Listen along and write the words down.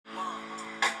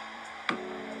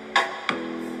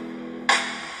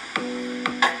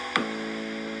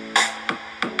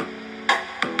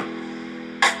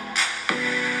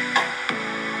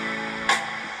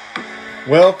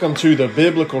Welcome to the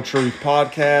Biblical Truth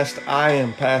Podcast. I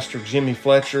am Pastor Jimmy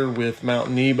Fletcher with Mount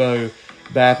Nebo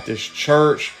Baptist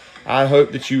Church. I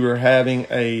hope that you are having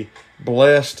a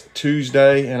blessed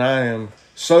Tuesday, and I am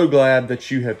so glad that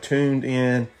you have tuned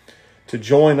in to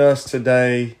join us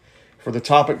today for the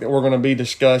topic that we're going to be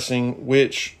discussing,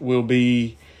 which will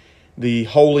be the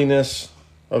holiness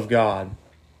of God,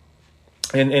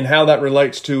 and how that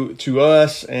relates to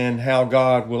us, and how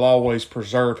God will always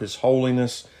preserve His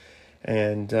holiness.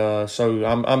 And so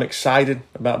I'm excited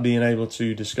about being able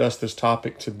to discuss this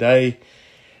topic today.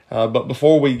 But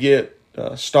before we get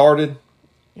started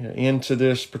into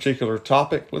this particular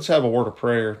topic, let's have a word of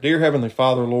prayer. Dear Heavenly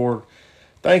Father, Lord,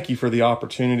 thank you for the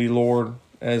opportunity, Lord,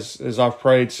 as I've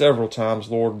prayed several times,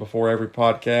 Lord, before every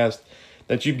podcast,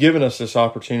 that you've given us this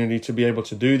opportunity to be able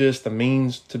to do this, the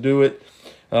means to do it,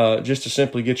 just to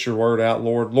simply get your word out,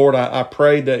 Lord. Lord, I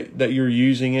pray that you're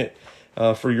using it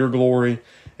for your glory.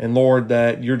 And Lord,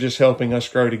 that you're just helping us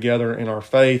grow together in our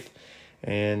faith.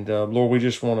 And Lord, we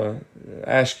just want to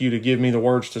ask you to give me the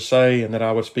words to say, and that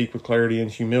I would speak with clarity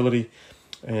and humility.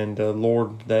 And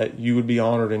Lord, that you would be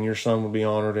honored and your Son would be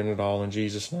honored in it all. In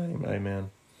Jesus' name,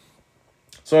 amen.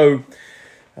 So,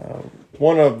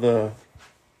 one of the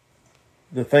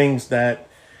things that,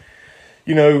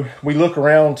 we look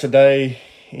around today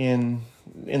in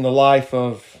the life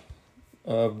of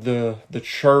the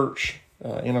church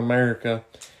in America.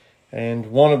 And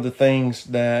one of the things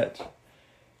that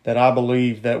I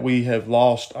believe that we have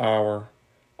lost our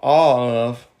awe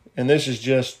of, and this is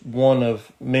just one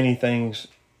of many things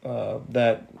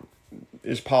that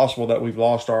is possible that we've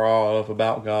lost our awe of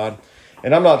about God.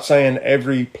 And I'm not saying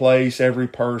every place, every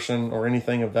person, or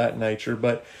anything of that nature,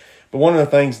 but one of the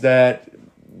things that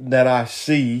I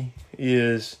see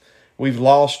is we've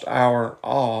lost our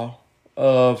awe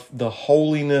of the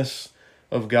holiness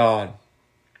of God.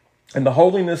 And the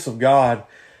holiness of God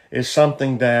is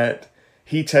something that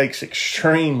He takes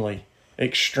extremely,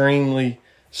 extremely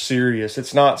serious.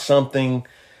 It's not something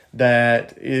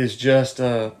that is just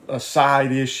a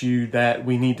side issue that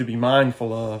we need to be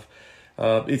mindful of.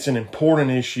 It's an important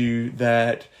issue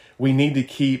that we need to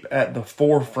keep at the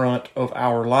forefront of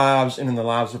our lives and in the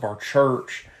lives of our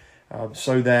church,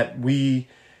 so that we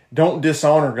don't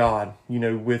dishonor God,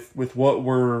 with what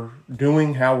we're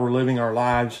doing, how we're living our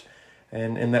lives.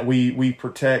 And that we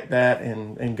protect that,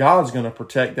 and God's going to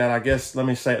protect that. I guess, let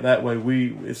me say it that way.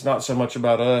 It's not so much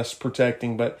about us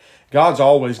protecting, but God's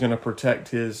always going to protect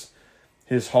His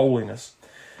holiness.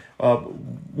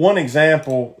 One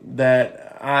example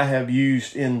that I have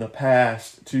used in the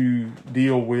past to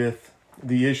deal with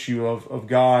the issue of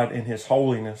God and His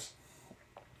holiness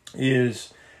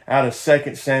is out of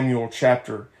 2 Samuel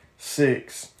chapter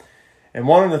 6. And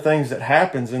one of the things that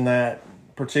happens in that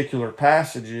particular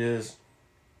passage is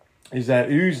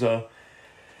that Uzzah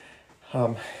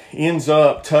ends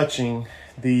up touching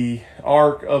the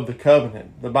Ark of the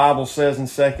Covenant. The Bible says in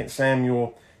 2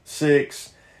 Samuel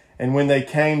 6, and when they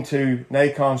came to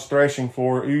Nachon's threshing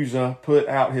floor, Uzzah put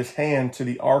out his hand to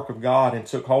the Ark of God and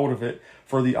took hold of it,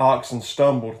 for the oxen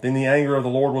stumbled. Then the anger of the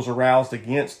Lord was aroused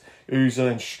against Uzzah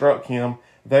and struck him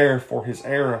there for his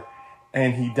error,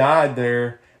 and he died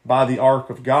there by the Ark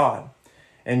of God.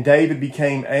 And David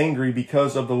became angry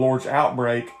because of the Lord's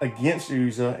outbreak against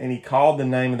Uzzah, and he called the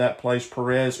name of that place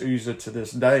Perez Uzzah to this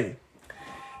day.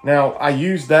 Now, I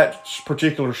use that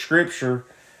particular scripture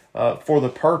for the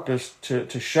purpose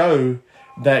to show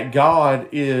that God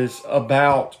is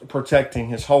about protecting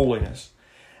His holiness.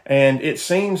 And it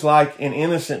seems like an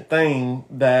innocent thing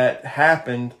that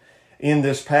happened in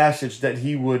this passage, that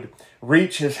He would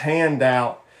reach His hand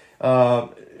out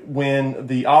when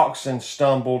the oxen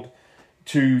stumbled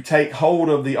to take hold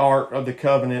of the Ark of the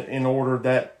Covenant in order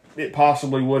that it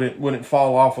possibly wouldn't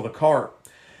fall off of the cart.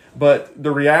 But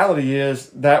the reality is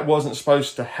that wasn't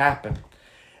supposed to happen.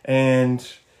 And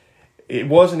it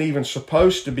wasn't even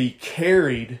supposed to be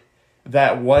carried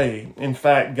that way. In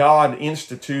fact, God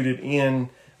instituted in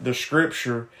the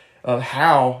scripture of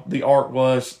how the ark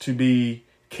was to be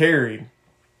carried.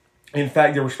 In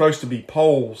fact, there were supposed to be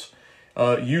poles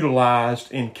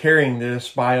utilized in carrying this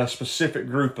by a specific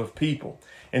group of people.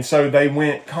 And so they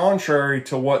went contrary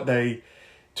to what the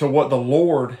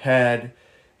Lord had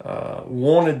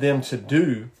wanted them to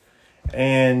do.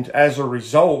 And as a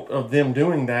result of them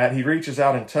doing that, He reaches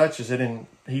out and touches it, and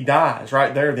he dies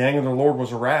right there. The anger of the Lord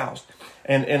was aroused.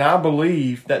 And I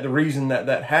believe that the reason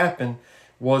that happened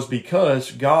was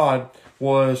because God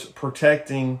was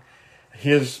protecting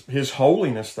His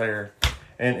holiness there,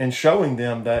 and showing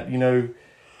them that,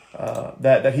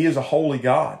 that He is a holy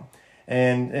God.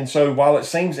 And so while it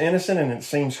seems innocent and it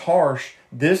seems harsh,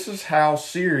 this is how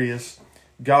serious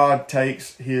God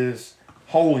takes his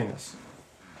holiness.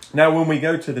 Now, when we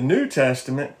go to the New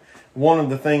Testament, one of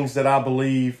the things that I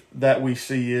believe that we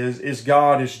see is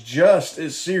God is just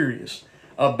as serious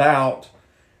about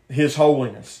his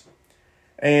holiness.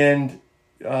 And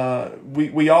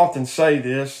we often say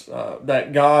this,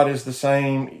 that God is the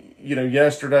same,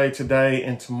 yesterday, today,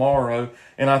 and tomorrow.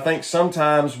 And I think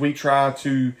sometimes we try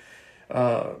to,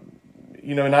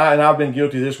 and I've been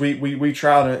guilty of this. We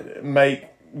try to make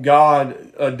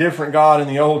God a different God in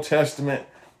the Old Testament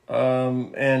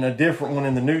and a different one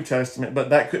in the New Testament, but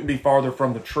that couldn't be farther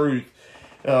from the truth.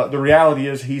 The reality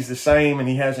is he's the same and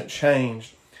he hasn't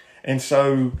changed. And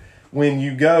so when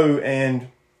you go and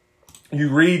you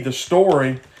read the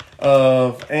story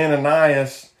of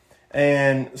Ananias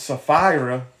and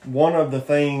Sapphira, one of the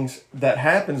things that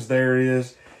happens there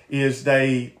is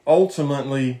they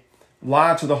ultimately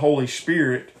lie to the Holy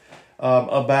Spirit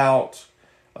about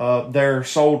their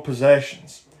sold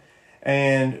possessions.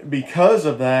 And because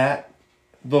of that,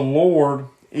 the Lord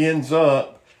ends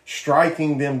up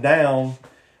striking them down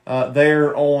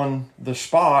there on the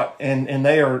spot, and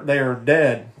they are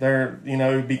dead. They're,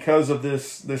 because of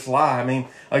this lie. I mean,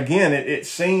 again, it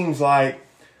seems like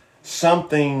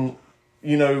something,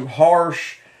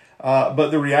 harsh, but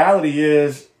the reality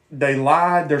is they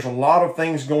lied. There's a lot of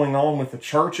things going on with the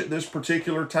church at this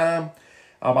particular time.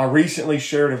 I recently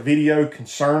shared a video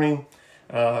concerning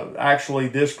actually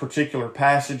this particular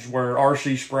passage where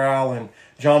R.C. Sproul and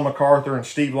John MacArthur and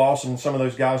Steve Lawson and some of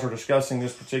those guys are discussing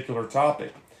this particular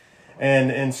topic.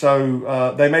 And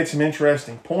so they made some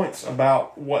interesting points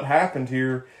about what happened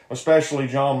here, especially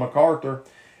John MacArthur.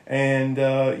 And,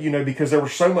 because there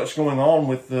was so much going on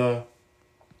with the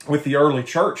early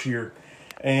church here.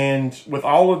 And with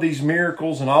all of these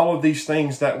miracles and all of these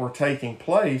things that were taking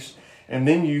place, and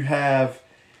then you have,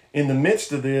 in the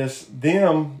midst of this,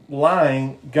 them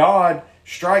lying, God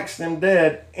strikes them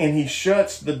dead, and he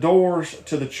shuts the doors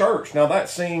to the church. Now that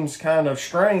seems kind of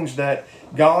strange that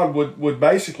God would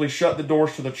basically shut the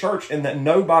doors to the church and that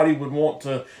nobody would want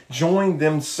to join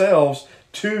themselves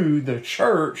to the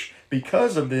church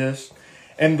because of this.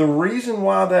 And the reason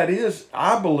why that is,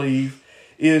 I believe,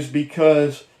 is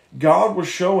because God was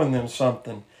showing them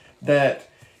something, that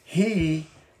he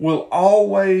will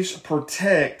always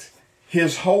protect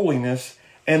his holiness,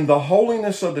 and the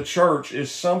holiness of the church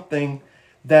is something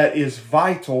that is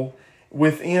vital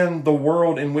within the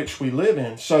world in which we live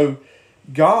in. So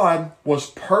God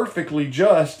was perfectly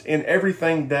just in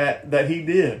everything that he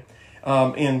did.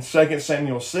 In 2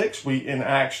 Samuel 6, in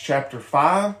Acts chapter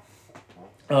 5,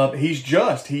 he's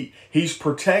just. He's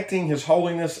protecting his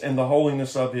holiness and the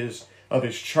holiness of his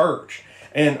church.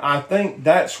 And I think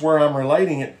that's where I'm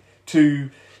relating it to,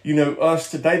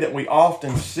 us today, that we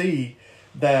often see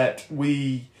that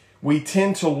we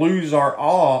tend to lose our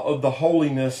awe of the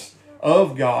holiness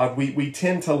of God. We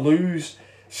tend to lose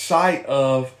sight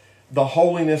of the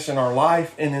holiness in our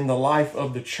life and in the life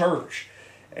of the church.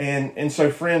 And so,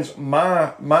 friends,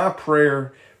 my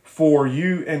prayer for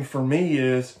you and for me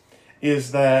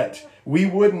is that we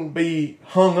wouldn't be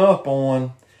hung up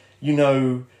on,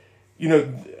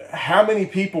 how many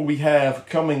people we have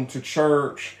coming to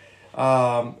church,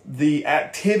 the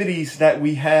activities that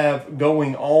we have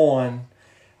going on,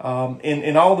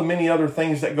 and all the many other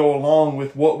things that go along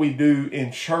with what we do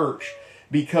in church.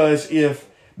 Because if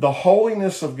the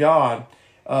holiness of God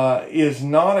is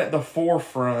not at the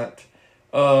forefront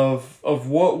of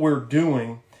what we're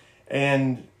doing,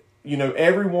 and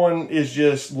everyone is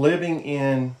just living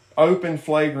in open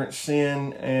flagrant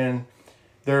sin, and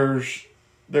there's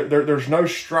no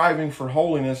striving for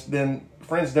holiness, then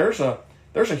friends, there's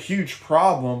a huge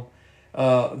problem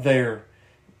there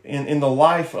in the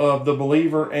life of the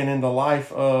believer and in the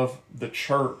life of the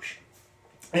church.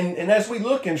 And as we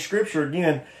look in Scripture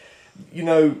again,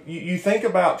 you think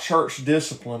about church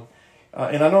discipline,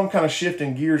 and I know I'm kind of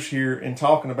shifting gears here and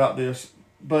talking about this,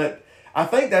 but I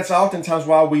think that's oftentimes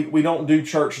why we don't do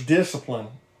church discipline,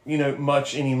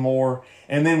 much anymore.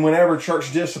 And then whenever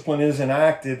church discipline is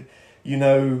enacted,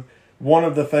 one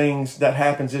of the things that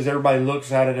happens is everybody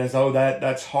looks at it as, oh,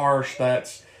 that's harsh,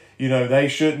 that's, they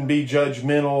shouldn't be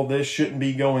judgmental, this shouldn't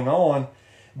be going on.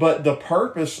 But the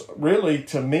purpose, really,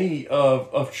 to me,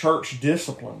 of church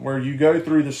discipline, where you go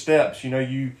through the steps,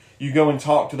 you go and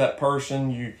talk to that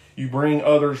person, you bring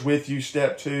others with you,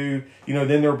 step 2,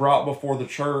 then they're brought before the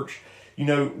church.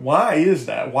 Why is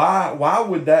that? Why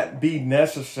would that be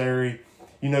necessary,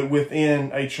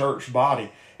 within a church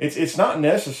body? It's not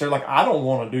necessary. Like, I don't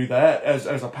want to do that as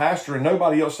a pastor, and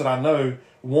nobody else that I know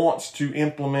wants to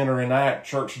implement or enact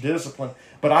church discipline.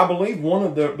 But I believe one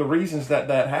of the reasons that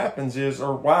happens is,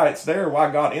 or why it's there, why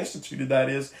God instituted that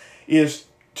is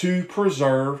to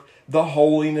preserve the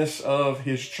holiness of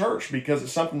his church, because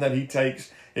it's something that he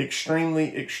takes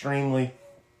extremely, extremely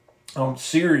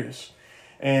serious.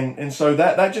 And so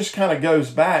that just kind of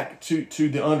goes back to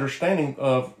the understanding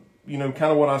of, kind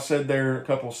of what I said there a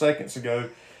couple of seconds ago.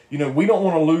 We don't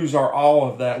want to lose our awe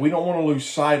of that. We don't want to lose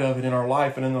sight of it in our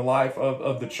life and in the life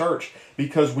of the church,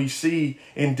 because we see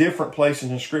in different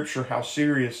places in Scripture how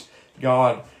serious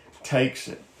God takes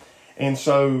it. And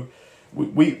so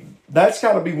we that's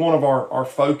got to be one of our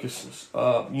focuses,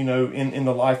 in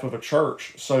the life of a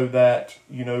church, so that,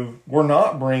 we're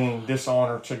not bringing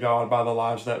dishonor to God by the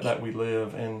lives that we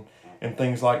live and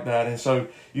things like that. And so,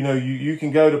 you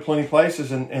can go to plenty of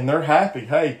places and they're happy.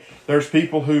 Hey, there's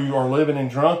people who are living in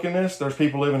drunkenness. There's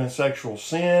people living in sexual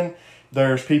sin.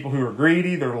 There's people who are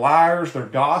greedy. They're liars. They're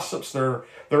gossips. They're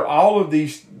all of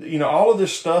these, all of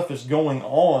this stuff is going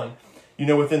on,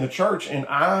 within the church. And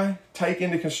I take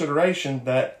into consideration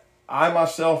that I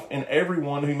myself and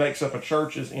everyone who makes up a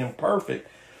church is imperfect.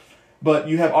 But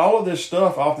you have all of this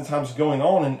stuff oftentimes going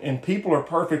on, and people are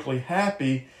perfectly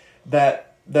happy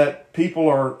that people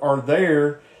are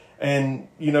there, and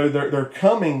they're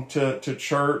coming to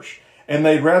church, and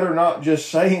they'd rather not just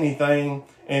say anything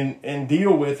and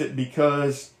deal with it,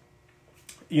 because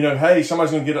hey,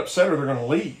 somebody's going to get upset or they're going to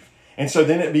leave. And so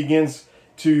then it begins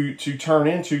to turn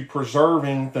into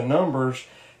preserving the numbers.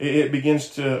 It begins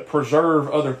to preserve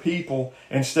other people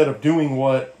instead of doing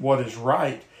what is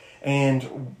right.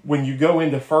 And when you go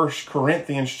into 1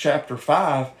 Corinthians chapter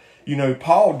 5,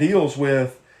 Paul deals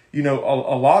with a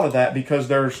lot of that, because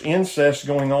there's incest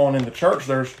going on in the church.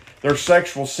 There's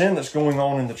sexual sin that's going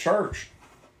on in the church.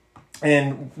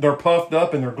 And they're puffed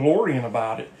up and they're glorying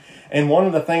about it. And one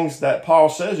of the things that Paul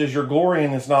says is, your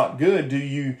glorying is not good. Do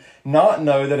you not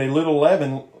know that a little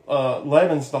leaven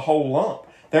leavens the whole lump?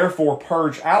 Therefore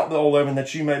purge out the old leaven,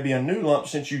 that you may be a new lump,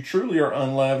 since you truly are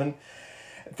unleavened.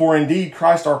 For indeed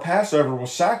Christ our Passover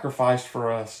was sacrificed for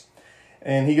us.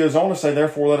 And he goes on to say,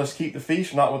 therefore let us keep the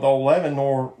feast, not with old leaven,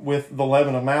 nor with the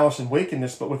leaven of malice and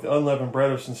wickedness, but with the unleavened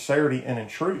bread of sincerity and in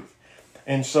truth.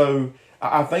 And so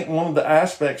I think one of the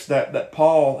aspects that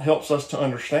Paul helps us to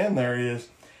understand there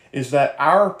is that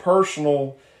our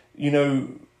personal,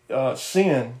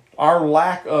 sin, our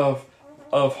lack of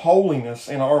holiness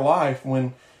in our life,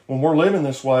 when we're living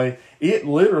this way, it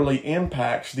literally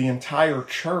impacts the entire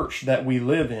church that we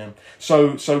live in.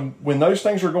 So when those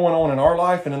things are going on in our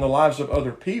life and in the lives of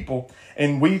other people,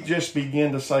 and we just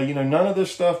begin to say, none of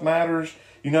this stuff matters,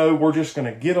 we're just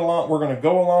going to get along, we're going to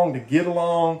go along to get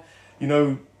along,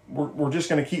 we're just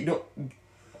going to keep doing.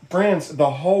 Friends,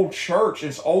 the whole church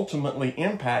is ultimately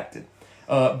impacted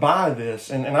by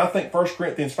this. And I think 1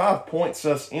 Corinthians 5 points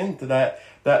us into that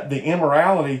the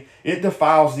immorality, it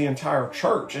defiles the entire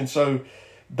church. And so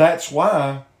that's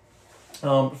why,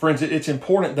 friends, it's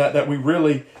important that we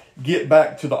really get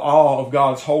back to the awe of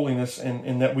God's holiness,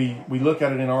 and that we look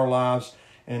at it in our lives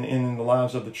and in the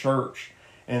lives of the church.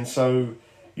 And so,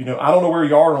 I don't know where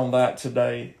you are on that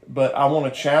today, but I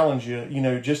want to challenge you,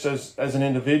 just as an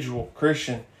individual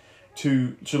Christian,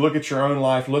 to look at your own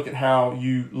life, look at how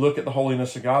you look at the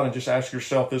holiness of God, and just ask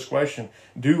yourself this question: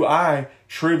 do I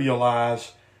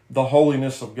trivialize the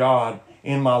holiness of God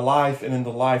in my life and in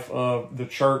the life of the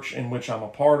church in which I'm a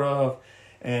part of?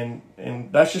 And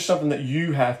that's just something that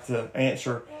you have to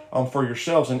answer for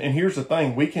yourselves. And here's the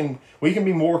thing: we can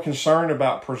be more concerned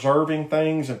about preserving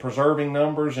things and preserving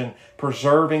numbers and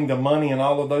preserving the money and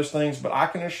all of those things. But I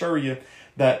can assure you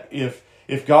that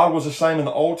if God was the same in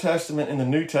the Old Testament and the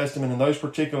New Testament, in those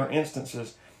particular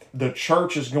instances, the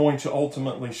church is going to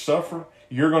ultimately suffer.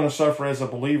 You're going to suffer as a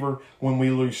believer when we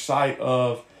lose sight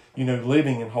of,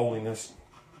 living in holiness.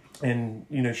 And,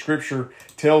 Scripture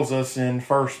tells us in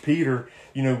 1 Peter,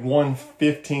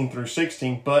 1:15 through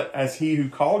 16, but as he who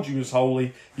called you is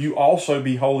holy, you also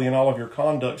be holy in all of your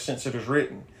conduct, since it is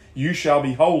written, you shall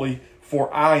be holy,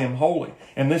 for I am holy.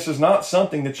 And this is not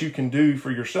something that you can do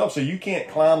for yourself. So you can't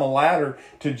climb a ladder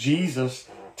to Jesus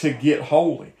to get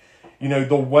holy.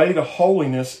 The way to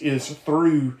holiness is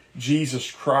through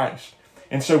Jesus Christ.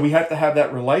 And so we have to have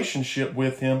that relationship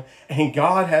with him. And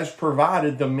God has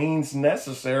provided the means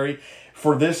necessary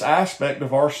for this aspect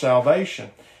of our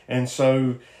salvation. And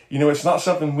so, it's not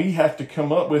something we have to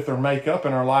come up with or make up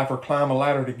in our life or climb a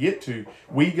ladder to get to.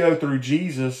 We go through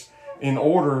Jesus in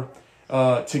order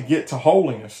to get to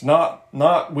holiness.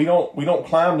 We don't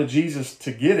climb to Jesus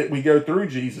to get it. We go through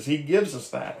Jesus. He gives us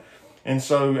that. And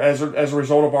so as a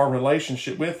result of our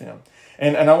relationship with him.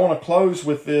 And I want to close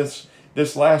with this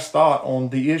last thought on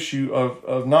the issue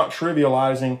of not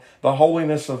trivializing the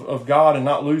holiness of God and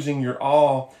not losing your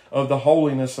awe of the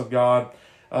holiness of God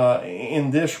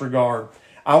in this regard.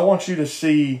 I want you to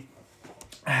see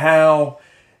how,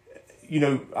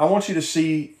 I want you to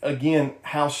see again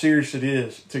how serious it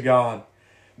is to God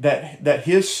that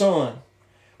his son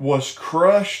was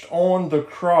crushed on the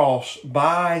cross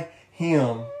by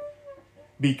him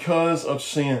because of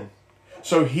sin.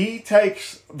 So he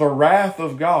takes the wrath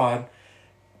of God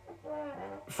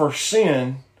for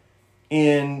sin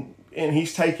and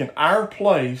he's taken our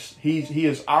place. He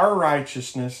is our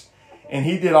righteousness, and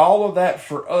he did all of that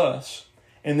for us,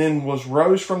 and then was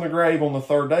rose from the grave on the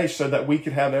third day so that we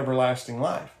could have everlasting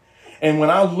life. And when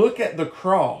I look at the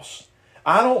cross,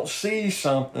 I don't see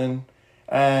something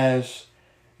as,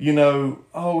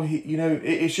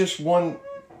 it's just one,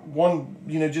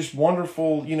 just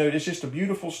wonderful, it's just a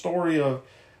beautiful story of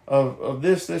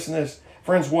this, and this.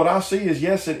 Friends, what I see is,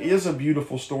 yes, it is a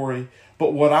beautiful story,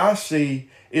 but what I see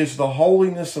is the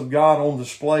holiness of God on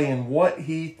display and what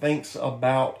he thinks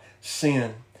about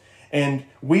sin. And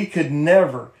we could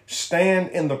never stand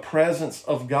in the presence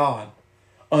of God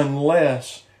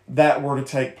unless that were to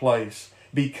take place,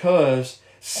 because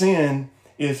sin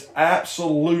is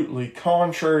absolutely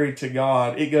contrary to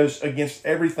God. It goes against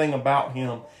everything about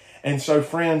him. And so,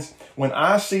 friends, when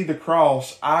I see the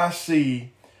cross, I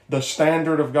see the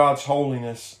standard of God's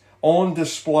holiness on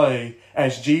display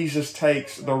as Jesus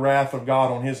takes the wrath of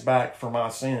God on his back for my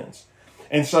sins.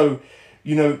 And so,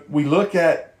 we look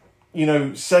at,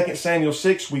 2 Samuel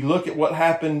 6, we look at what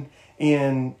happened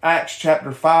in Acts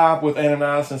chapter 5 with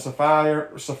Ananias and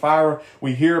Sapphira.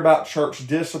 We hear about church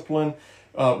discipline.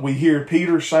 We hear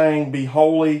Peter saying, be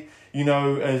holy,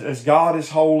 as God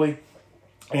is holy.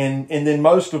 And then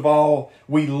most of all,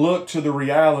 we look to the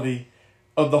reality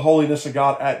of the holiness of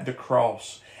God at the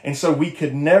cross. And so we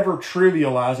could never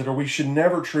trivialize it, or we should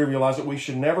never trivialize it. We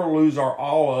should never lose our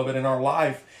awe of it in our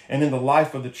life and in the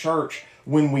life of the church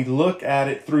when we look at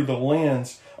it through the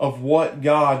lens of what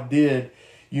God did,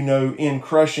 in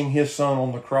crushing his son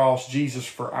on the cross, Jesus,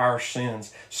 for our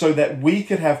sins, so that we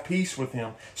could have peace with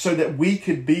him, so that we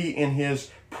could be in his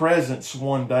presence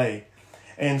one day.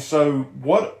 And so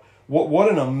what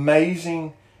an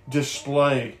amazing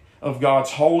display of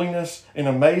God's holiness, an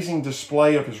amazing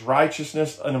display of his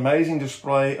righteousness, an amazing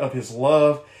display of his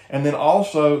love, and then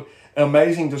also an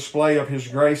amazing display of his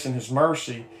grace and his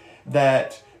mercy,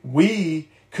 that we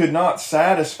could not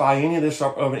satisfy any of this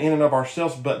in and of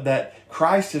ourselves, but that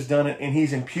Christ has done it and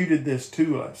he's imputed this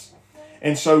to us.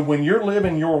 And so when you're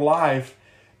living your life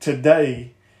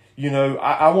today,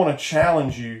 I want to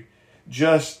challenge you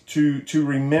just to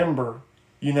remember,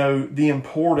 the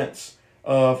importance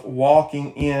of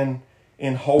walking in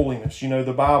holiness.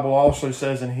 The Bible also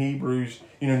says in Hebrews,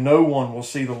 no one will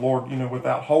see the Lord,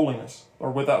 without holiness, or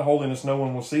without holiness, no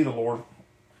one will see the Lord.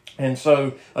 And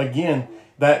so again,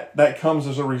 that comes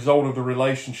as a result of the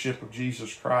relationship of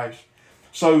Jesus Christ.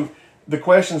 So the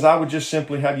questions I would just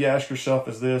simply have you ask yourself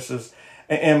is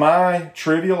am I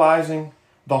trivializing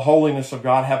the holiness of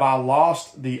God? Have I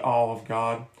lost the awe of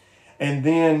God? And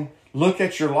then look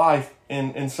at your life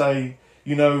and say,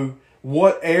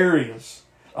 what areas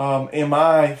am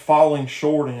I falling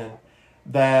short in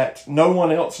that no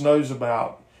one else knows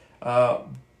about,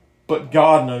 but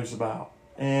God knows about?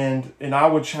 And I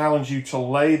would challenge you to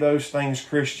lay those things,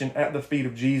 Christian, at the feet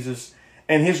of Jesus.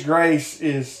 And his grace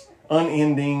is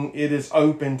unending. It is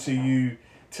open to you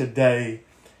today.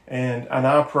 And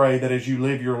I pray that as you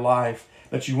live your life,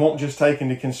 that you won't just take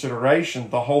into consideration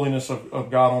the holiness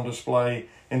of God on display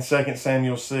in 2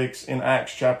 Samuel 6, in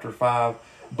Acts chapter 5,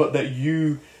 but that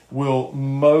you will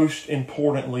most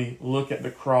importantly look at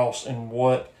the cross and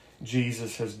what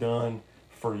Jesus has done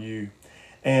for you.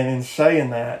 And in saying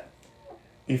that,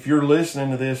 if you're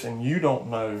listening to this and you don't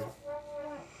know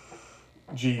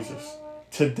Jesus,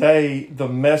 today the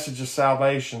message of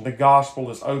salvation, the gospel,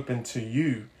 is open to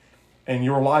you, and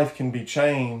your life can be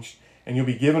changed, and you'll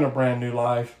be given a brand new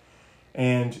life,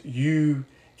 and you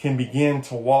can begin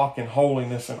to walk in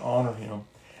holiness and honor him.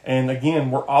 And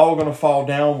again, we're all going to fall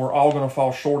down. We're all going to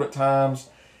fall short at times.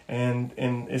 And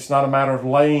it's not a matter of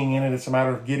laying in it. It's a matter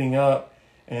of getting up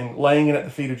and laying it at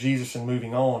the feet of Jesus and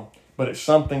moving on. But it's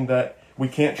something that we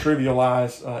can't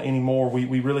trivialize anymore.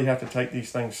 We really have to take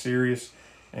these things serious.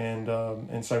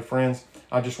 And so, friends,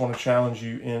 I just want to challenge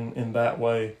you in that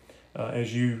way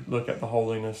as you look at the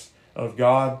holiness of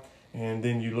God, and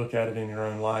then you look at it in your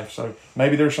own life. So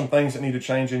maybe there's some things that need to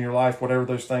change in your life, whatever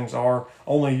those things are.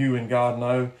 Only you and God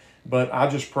know. But I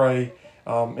just pray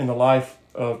in the life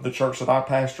of the church that I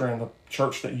pastor and the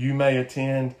church that you may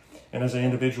attend, and as an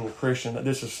individual Christian, that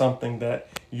this is something that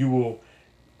you will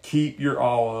keep your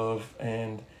awe of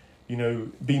and,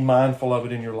 be mindful of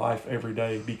it in your life every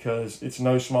day, because it's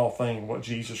no small thing what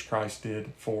Jesus Christ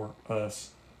did for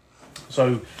us.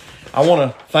 So I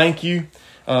want to thank you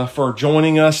for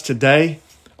joining us today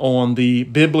on the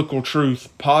Biblical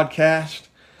Truth podcast.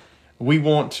 We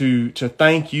want to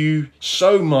thank you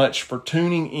so much for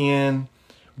tuning in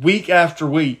week after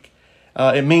week.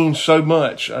 It means so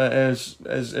much as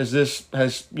this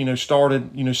has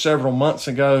started several months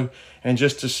ago, and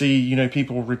just to see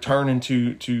people returning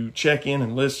to check in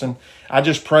and listen. I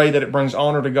just pray that it brings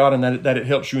honor to God, and that it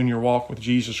helps you in your walk with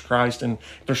Jesus Christ. And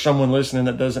if there's someone listening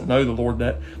that doesn't know the Lord,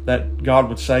 that God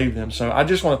would save them. So I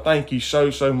just want to thank you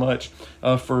so much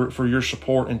for your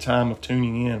support and time of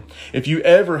tuning in. If you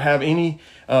ever have any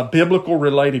biblical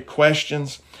related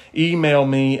questions, email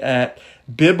me at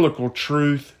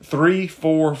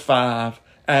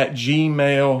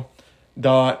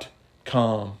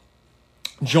biblicaltruth345@gmail.com.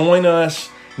 Join us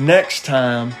next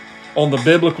time on the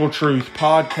Biblical Truth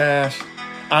podcast.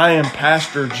 I am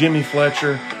Pastor Jimmy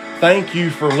Fletcher. Thank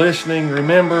you for listening.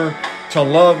 Remember to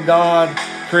love God,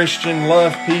 Christian,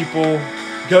 love people,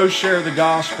 go share the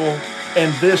gospel,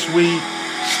 and this week,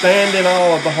 stand in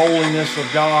awe of the holiness of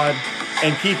God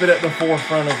and keep it at the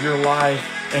forefront of your life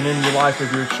and in the life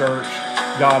of your church.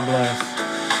 God bless.